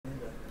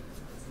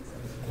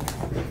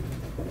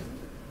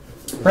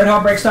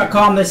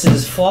RedHotBreaks.com. This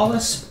is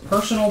Flawless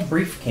Personal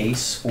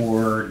Briefcase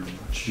for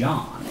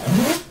John.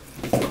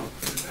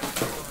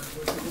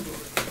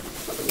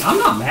 I'm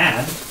not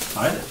mad.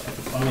 I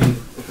mean,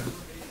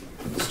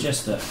 it's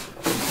just a...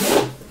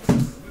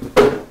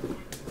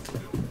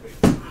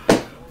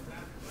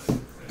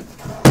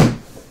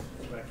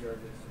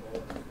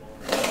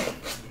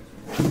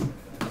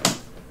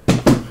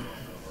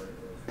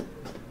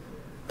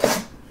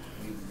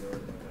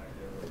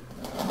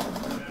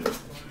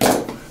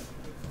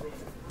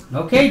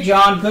 Okay,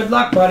 John, good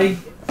luck, buddy.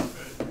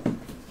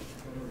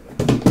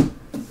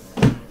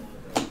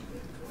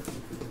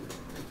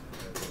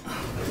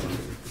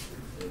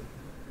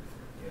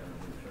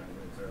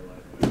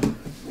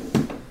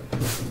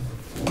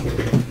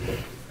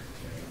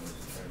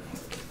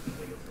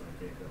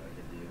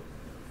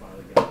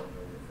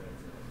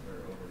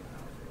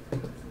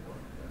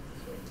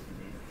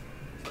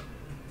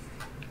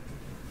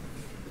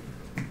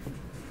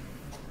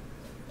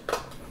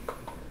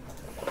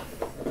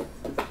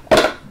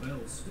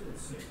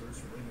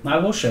 I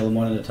will show them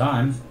one at a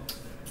time.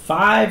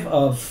 5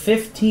 of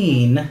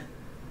 15.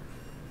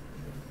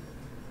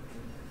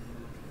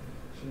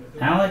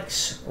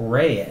 Alex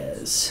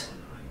Reyes.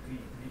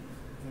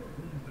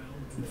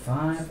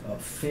 5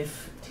 of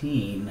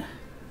 15.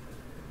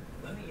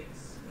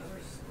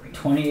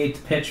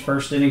 28th pitch,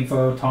 first inning for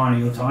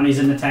Ohtani. Ohtani's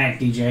in the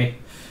tank, DJ.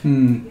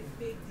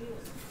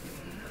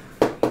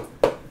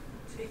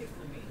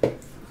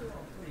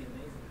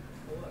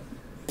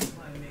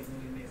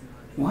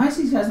 Why is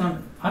these guys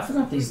not... I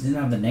forgot these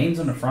didn't have the names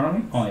on the front of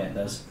them. Oh, yeah, it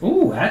does.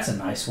 Ooh, that's a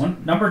nice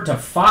one. Number to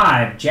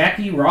 5,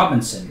 Jackie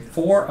Robinson.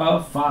 4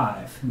 of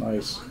 5.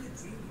 Nice.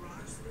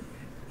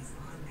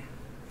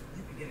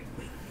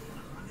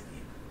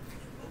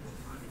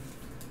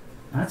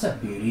 That's a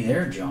beauty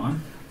there,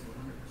 John.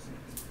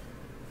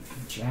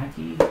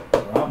 Jackie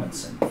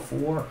Robinson.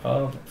 4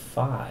 of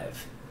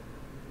 5.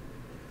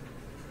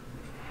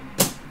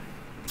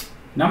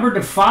 Number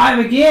to 5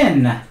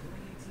 again.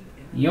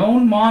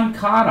 Yon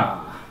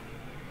Moncada.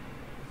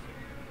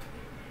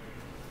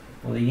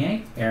 For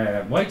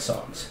the White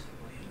Sox.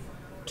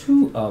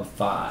 2 of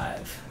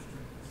 5.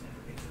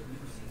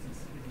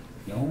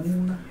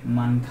 Yon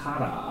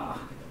Moncada.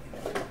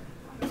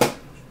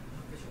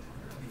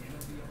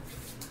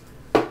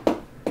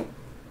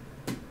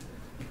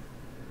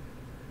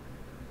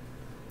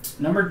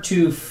 Number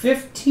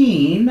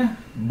 215,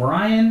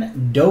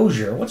 Brian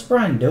Dozier. What's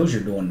Brian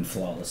Dozier doing in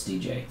Flawless,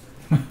 DJ?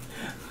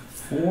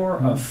 4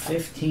 of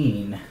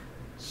 15.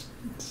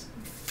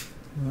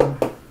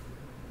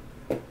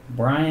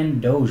 Brian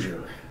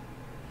Dozier.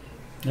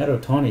 That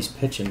Ohtani's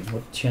pitching.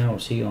 What channel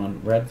is he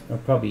on? Red, or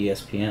probably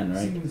ESPN,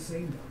 right?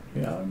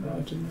 Yeah, I'm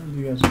watching the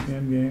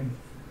ESPN game.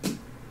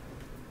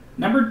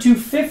 Number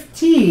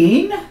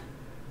 215,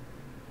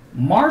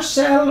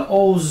 Marcel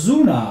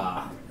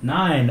Ozuna.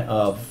 9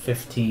 of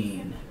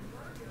 15.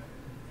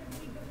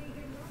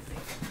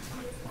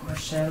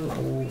 Marcel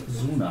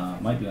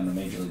Ozuna. Might be on the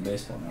Major League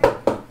Baseball now.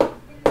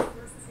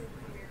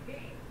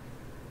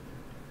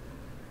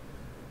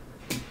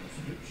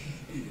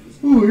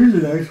 Ooh, here's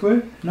a nice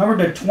one. Number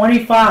to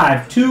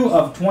 25, 2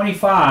 of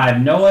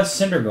 25, Noah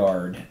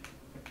Syndergaard.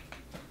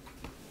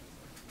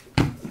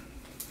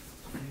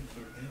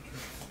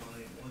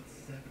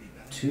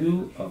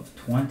 Two of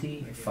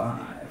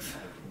 25.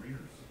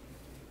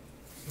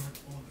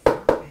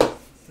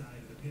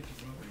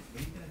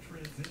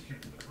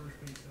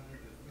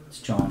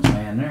 It's John's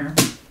man there.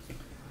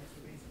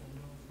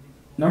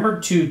 Number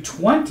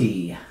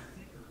 220.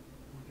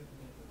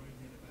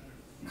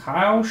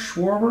 Kyle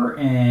Schwarber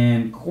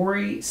and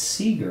Corey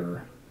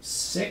Seager,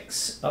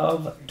 6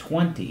 of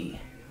 20.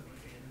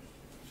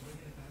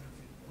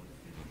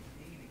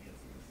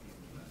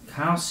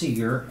 Kyle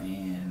Seager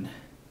and,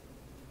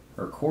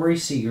 or Corey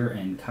Seager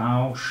and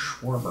Kyle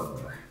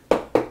Schwarber.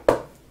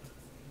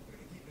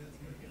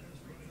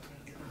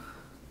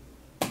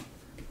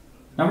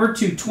 Number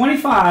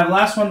 225,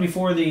 last one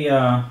before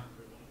the,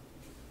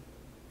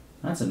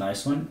 that's a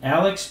nice one.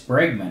 Alex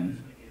Bregman.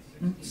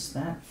 What's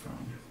that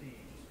from?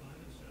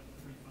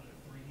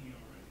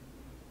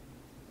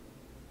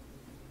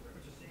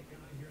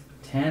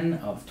 10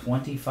 of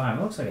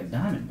 25. Looks like a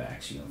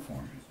Diamondbacks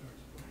uniform.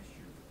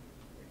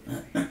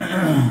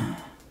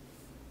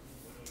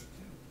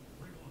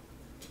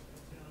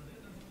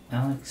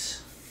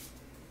 Alex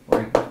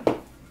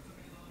Bregman.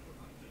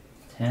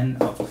 10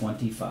 of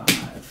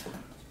 25.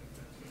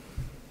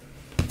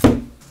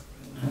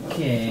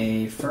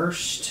 Okay,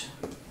 first.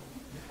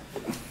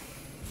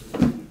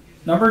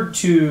 Number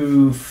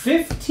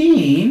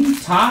 215,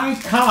 Ty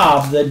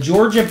Cobb, the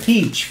Georgia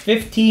Peach.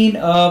 15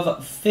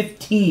 of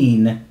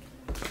 15.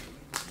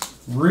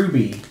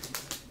 Ruby.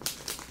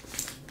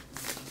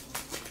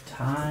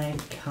 Ty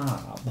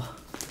Cobb.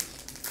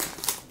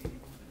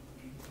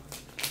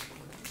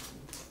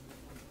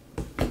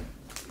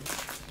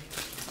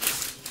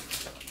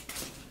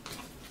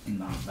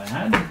 Not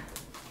bad.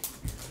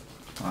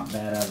 Not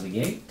bad out of the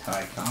gate.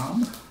 Ty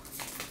Cobb.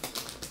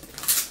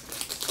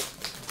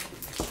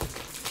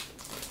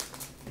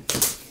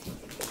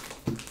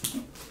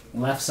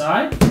 Left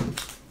side.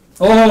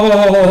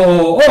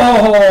 Oh,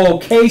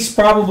 case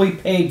probably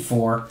paid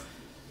for.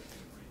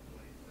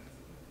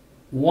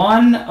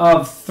 1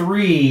 of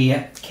 3,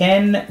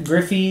 Ken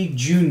Griffey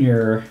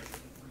Jr.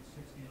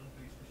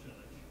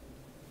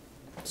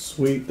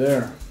 Sweet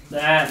there.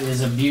 That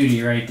is a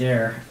beauty right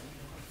there.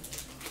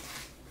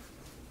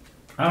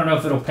 I don't know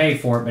if it'll pay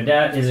for it, but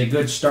that is a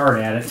good start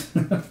at it.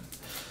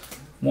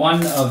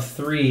 1 of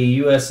 3,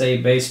 USA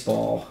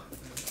Baseball.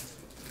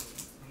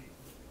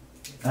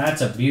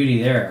 That's a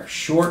beauty there.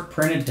 Short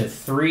printed to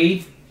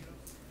 3.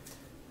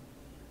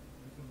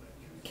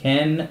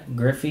 Ken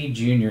Griffey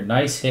Jr.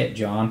 Nice hit,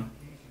 John.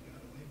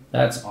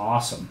 That's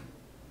awesome.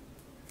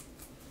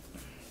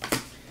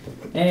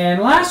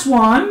 And last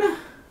one.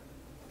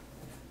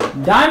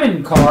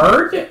 Diamond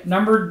card,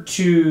 number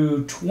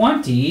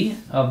 220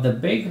 of the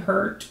Big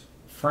Hurt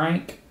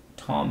Frank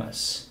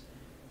Thomas.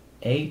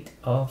 8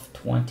 of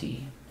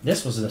 20.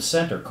 This was the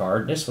center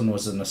card. This one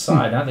was in the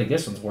side. I think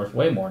this one's worth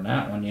way more than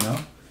that one, you know.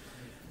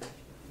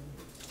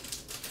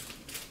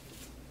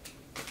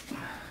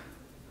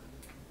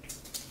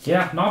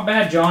 Yeah, not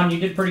bad, John. You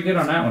did pretty good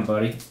on that one,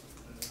 buddy.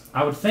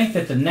 I would think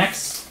that the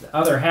next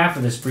other half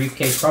of this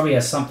briefcase probably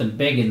has something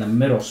big in the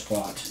middle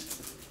spot.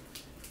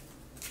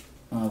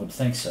 I would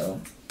think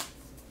so.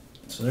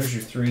 So there's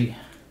your 3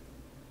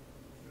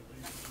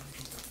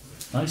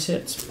 nice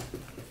hits.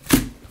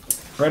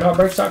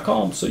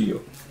 RedHotBreaks.com. See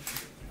you.